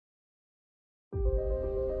UNICRI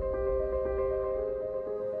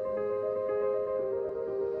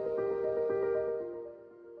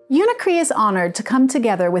is honored to come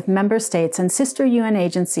together with member states and sister UN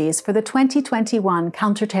agencies for the 2021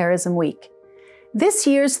 Counterterrorism Week. This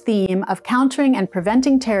year's theme of countering and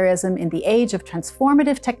preventing terrorism in the age of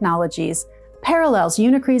transformative technologies parallels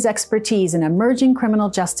UNICRI's expertise in emerging criminal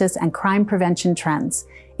justice and crime prevention trends,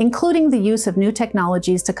 including the use of new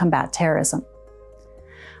technologies to combat terrorism.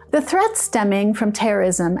 The threats stemming from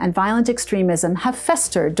terrorism and violent extremism have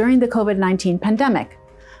festered during the COVID-19 pandemic.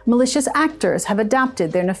 Malicious actors have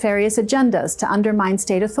adapted their nefarious agendas to undermine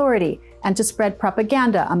state authority and to spread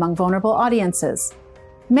propaganda among vulnerable audiences.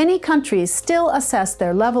 Many countries still assess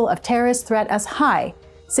their level of terrorist threat as high,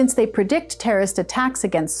 since they predict terrorist attacks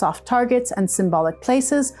against soft targets and symbolic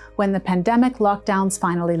places when the pandemic lockdowns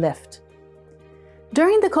finally lift.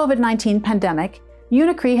 During the COVID-19 pandemic,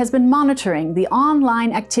 UNICRI has been monitoring the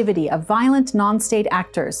online activity of violent non-state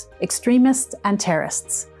actors, extremists, and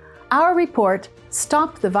terrorists. Our report,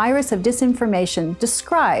 Stop the Virus of Disinformation,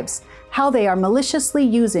 describes how they are maliciously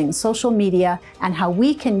using social media and how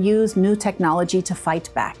we can use new technology to fight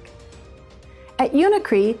back. At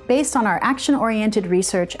UNICRI, based on our action-oriented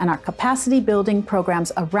research and our capacity-building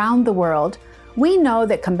programs around the world, we know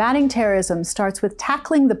that combating terrorism starts with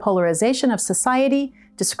tackling the polarization of society,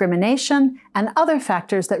 discrimination, and other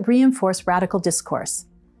factors that reinforce radical discourse.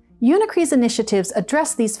 UNICRI's initiatives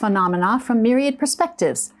address these phenomena from myriad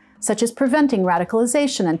perspectives, such as preventing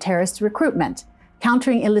radicalization and terrorist recruitment,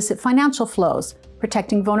 countering illicit financial flows,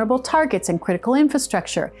 protecting vulnerable targets and critical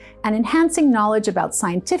infrastructure, and enhancing knowledge about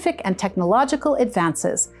scientific and technological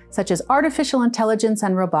advances, such as artificial intelligence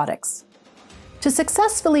and robotics. To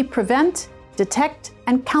successfully prevent, detect,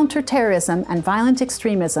 and counter terrorism and violent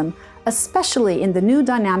extremism, especially in the new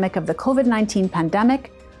dynamic of the COVID-19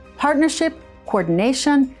 pandemic, partnership,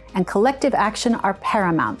 coordination, and collective action are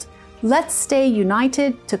paramount. Let's stay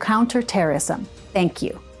united to counter terrorism. Thank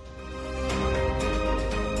you.